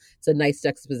well. It's a nice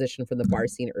juxtaposition from the bar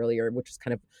scene earlier, which is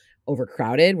kind of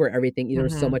overcrowded, where everything,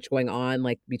 there's so much going on,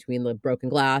 like between the broken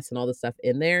glass and all the stuff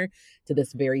in there, to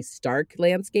this very stark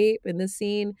landscape in this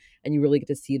scene. And you really get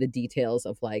to see the details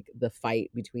of like the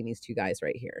fight between these two guys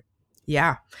right here.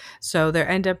 Yeah. So there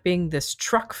end up being this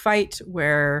truck fight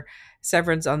where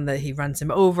Severin's he runs him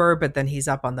over, but then he's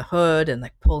up on the hood and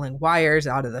like pulling wires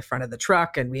out of the front of the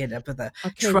truck, and we end up with a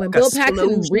truck when Bill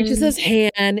Paxton reaches his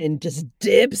hand and just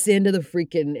dips into the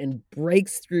freaking and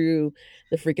breaks through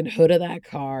the freaking hood of that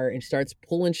car and starts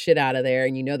pulling shit out of there,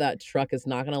 and that truck is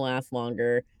not going to last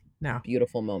longer. No.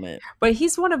 Beautiful moment. But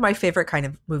he's one of my favorite kind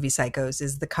of movie psychos,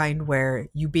 is the kind where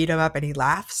you beat him up and he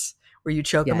laughs, where you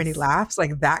choke him and he laughs,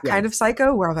 like that kind of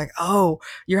psycho, where I'm like, oh,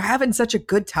 you're having such a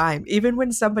good time. Even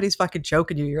when somebody's fucking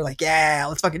choking you, you're like, yeah,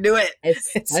 let's fucking do it.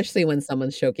 Especially when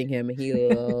someone's choking him, he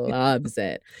loves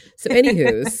it. So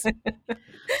anywho's,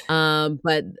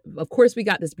 but of course we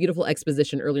got this beautiful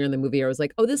exposition earlier in the movie. I was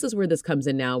like, oh, this is where this comes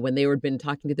in now, when they had been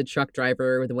talking to the truck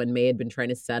driver, when May had been trying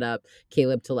to set up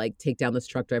Caleb to like take down this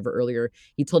truck driver earlier.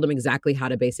 He told him exactly how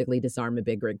to basically disarm a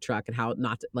big rig truck, and how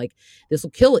not to, like, this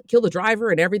will kill the driver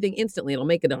and everything instantly. instantly. It'll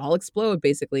make it all explode,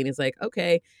 basically. And he's like,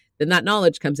 okay. Then that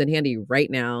knowledge comes in handy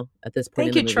right now at this point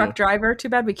Thank in you, the movie. Truck driver. Too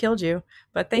bad we killed you,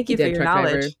 but thank you for your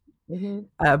knowledge.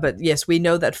 But yes, we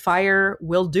know that fire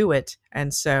will do it.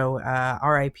 And so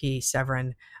R.I.P.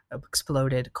 Severin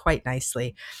exploded quite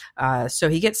nicely. So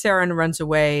he gets Sarah and runs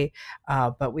away.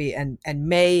 But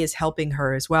May is helping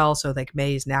her as well. So like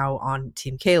May is now on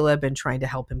Team Caleb and trying to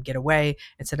help him get away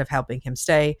instead of helping him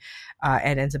stay,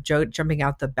 and ends up jumping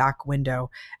out the back window.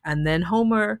 And then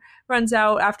Homer runs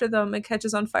out after them and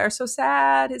catches on fire. So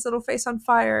sad, his little face on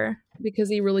fire. Because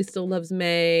he really still loves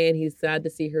May and he's sad to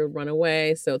see her run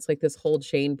away. So it's like this whole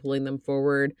chain pulling them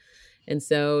forward. And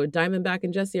so Diamondback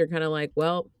and Jesse are kind of like,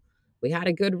 well, we had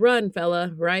a good run,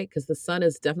 fella, right? Because the sun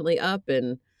is definitely up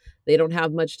and they don't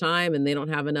have much time and they don't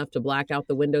have enough to black out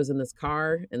the windows in this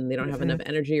car and they don't have enough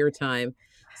energy or time.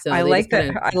 So I like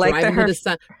that. Drive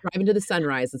into the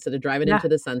sunrise instead of driving into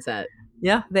the sunset.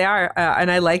 Yeah, they are.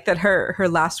 And I like that her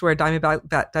last word,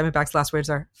 Diamondback's last words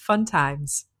are fun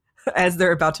times. As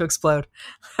they're about to explode.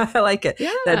 I like it.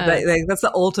 Yeah. That's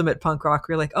the ultimate punk rock.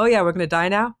 We're like, oh yeah, we're going to die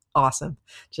now? Awesome.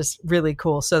 Just really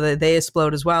cool. So they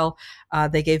explode as well.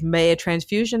 They gave May a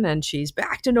transfusion and she's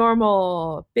back to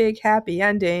normal. Big happy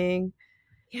ending.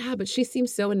 Yeah, but she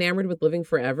seems so enamored with living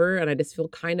forever. And I just feel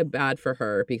kind of bad for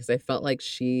her because I felt like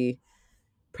she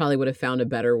probably would have found a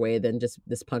better way than just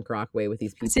this punk rock way with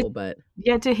these people. But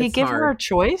yeah, did he give her a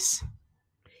choice?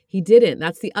 He didn't.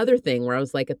 That's the other thing where I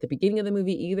was like, at the beginning of the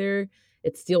movie, either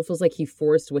it still feels like he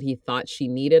forced what he thought she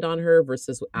needed on her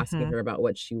versus asking her about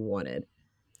what she wanted.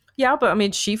 Yeah, but I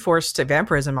mean, she forced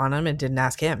vampirism on him and didn't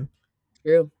ask him.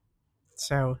 True.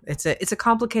 So it's a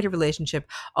complicated relationship,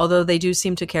 although they do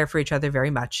seem to care for each other very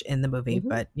much in the movie.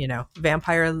 But,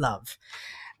 vampire love.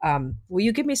 Will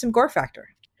you give me some gore factor?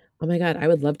 Oh my God, I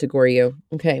would love to gore you.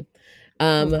 Okay.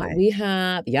 We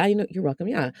have, you're welcome.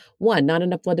 Yeah. 1, not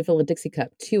enough blood to fill a Dixie cup.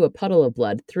 2, a puddle of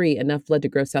blood. 3, enough blood to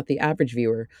gross out the average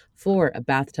viewer. 4, a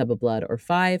bathtub of blood. Or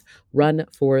 5, run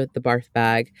for the barf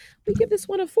bag. We give this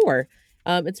one a 4.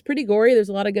 It's pretty gory. There's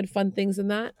a lot of good fun things in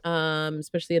that,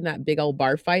 especially in that big old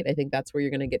bar fight. I think that's where you're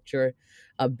going to get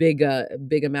a big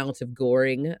amount of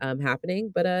goring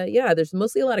happening. But there's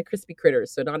mostly a lot of crispy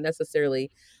critters. So not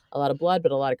necessarily a lot of blood,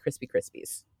 but a lot of crispy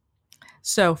crispies.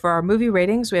 So for our movie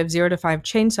ratings, we have 0 to 5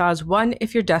 chainsaws, 1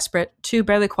 if you're desperate, 2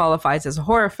 barely qualifies as a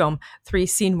horror film, 3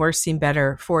 seen worse, seen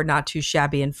better, 4 not too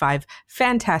shabby, and 5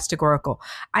 fantastic-oracle.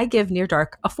 I give Near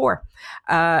Dark a 4.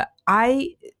 I've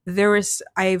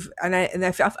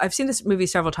seen this movie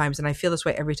several times, and I feel this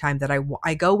way every time that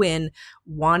I go in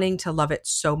wanting to love it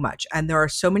so much, and there are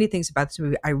so many things about this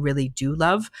movie I really do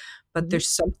love, but there's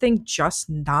something just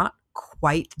not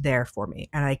quite there for me,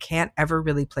 and I can't ever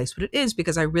really place what it is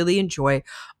because I really enjoy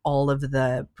all of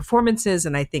the performances,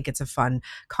 and I think it's a fun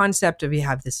concept of you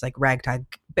have this like ragtag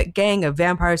gang of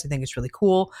vampires. I think it's really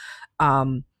cool.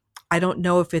 I don't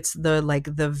know if it's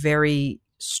the very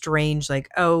strange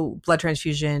blood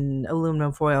transfusion,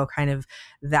 aluminum foil, kind of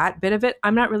that bit of it.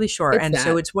 I'm not really sure.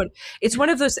 So it's one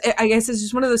of those, I guess it's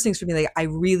just one of those things for me. Like I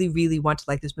really, really want to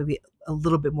like this movie a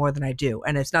little bit more than I do.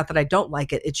 And it's not that I don't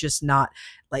like it. It's just not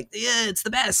like, yeah, it's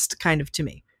the best kind of to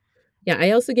me. Yeah,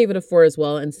 I also gave it a 4 as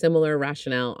well, and similar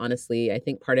rationale, honestly. I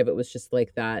think part of it was just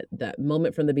like that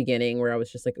moment from the beginning where I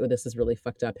was just like, oh, this is really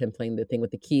fucked up, him playing the thing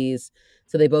with the keys.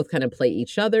 So they both kind of play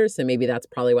each other, so maybe that's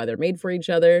probably why they're made for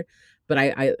each other. But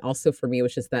I also, for me, it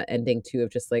was just that ending too of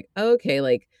just like, oh, okay,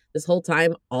 like this whole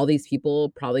time, all these people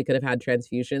probably could have had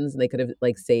transfusions and they could have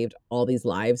like saved all these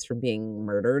lives from being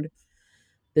murdered.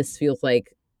 This feels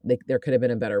like there could have been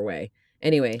a better way.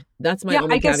 Anyway, that's my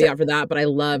only caveat for that. But I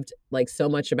loved like so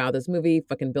much about this movie.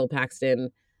 Fucking Bill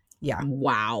Paxton. Yeah.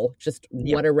 Wow. Just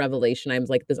what a revelation. I was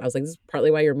like, this is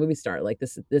partly why you're a movie star. Like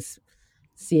this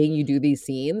seeing you do these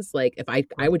scenes. Like if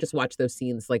I would just watch those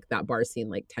scenes, like that bar scene,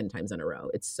 like 10 times in a row.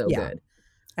 It's so good.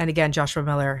 And again, Joshua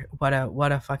Miller, what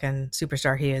a fucking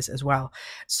superstar he is as well.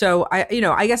 So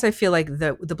I guess I feel like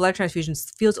the blood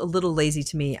transfusions feels a little lazy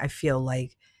to me. I feel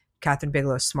like Catherine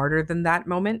Bigelow is smarter than that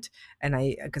moment.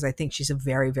 And because I think she's a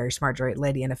very, very smart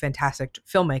lady and a fantastic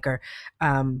filmmaker.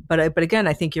 But again,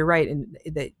 I think you're right in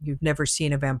that you've never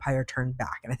seen a vampire turn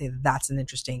back. And I think that's an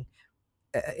interesting,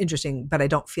 but I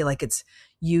don't feel like it's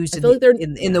used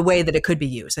in the way that it could be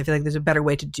used. I feel like there's a better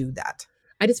way to do that.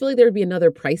 I just feel like there would be another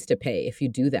price to pay if you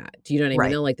do that. Do you know what I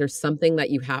mean? Right. Like there's something that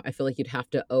I feel like you'd have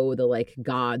to owe the like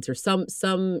gods or some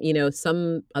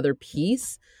other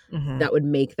piece that would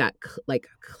make that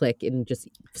click and just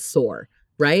soar,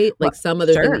 right? Like some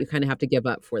other thing that you kind of have to give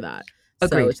up for that.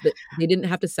 Agreed. So they didn't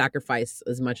have to sacrifice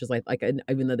as much as like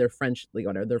even though their friends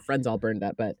all burned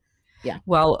up, but Yeah.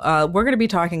 Well, we're going to be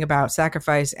talking about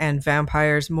sacrifice and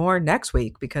vampires more next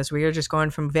week, because we are just going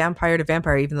from vampire to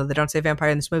vampire, even though they don't say vampire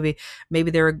in this movie.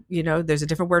 Maybe there's a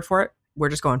different word for it. We're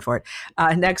just going for it.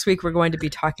 Next week, we're going to be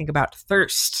talking about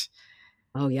thirst.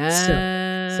 Oh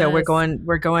yeah. So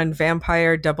we're going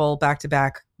vampire double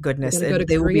back-to-back goodness. Go to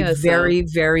they Korea, will be very,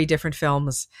 very different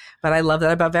films. But I love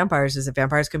that about vampires, is that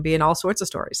vampires can be in all sorts of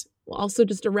stories. Well, also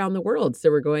just around the world. So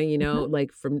we're going,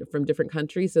 like from different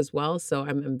countries as well. So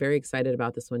I'm very excited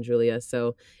about this one, Julia.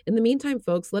 So in the meantime,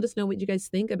 folks, let us know what you guys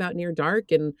think about Near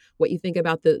Dark and what you think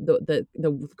about the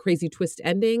crazy twist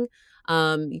ending.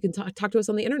 You can talk to us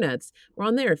on the internets. We're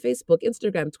on there: Facebook,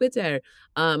 Instagram, Twitter,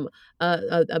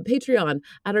 Patreon,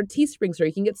 at our Teespring store.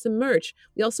 You can get some merch.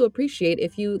 We also appreciate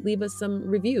if you leave us some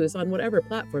reviews on whatever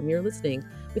platform you're listening.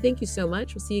 We thank you so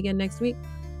much. We'll see you again next week.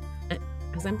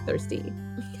 Because I'm thirsty.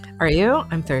 Are you?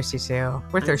 I'm thirsty too.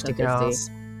 We're thirsty girls.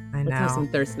 I know. Let's have some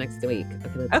thirst next week.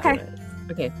 Okay. Do it.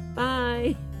 Okay.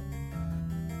 Bye.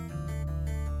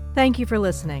 Thank you for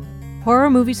listening. Horror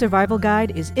Movie Survival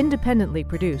Guide is independently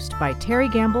produced by Terry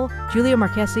Gamble, Julia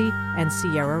Marchesi, and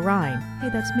Sierra Ryan. Hey,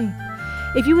 that's me.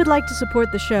 If you would like to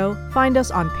support the show, find us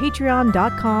on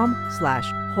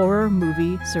patreon.com/horror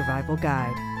movie survival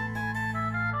guide.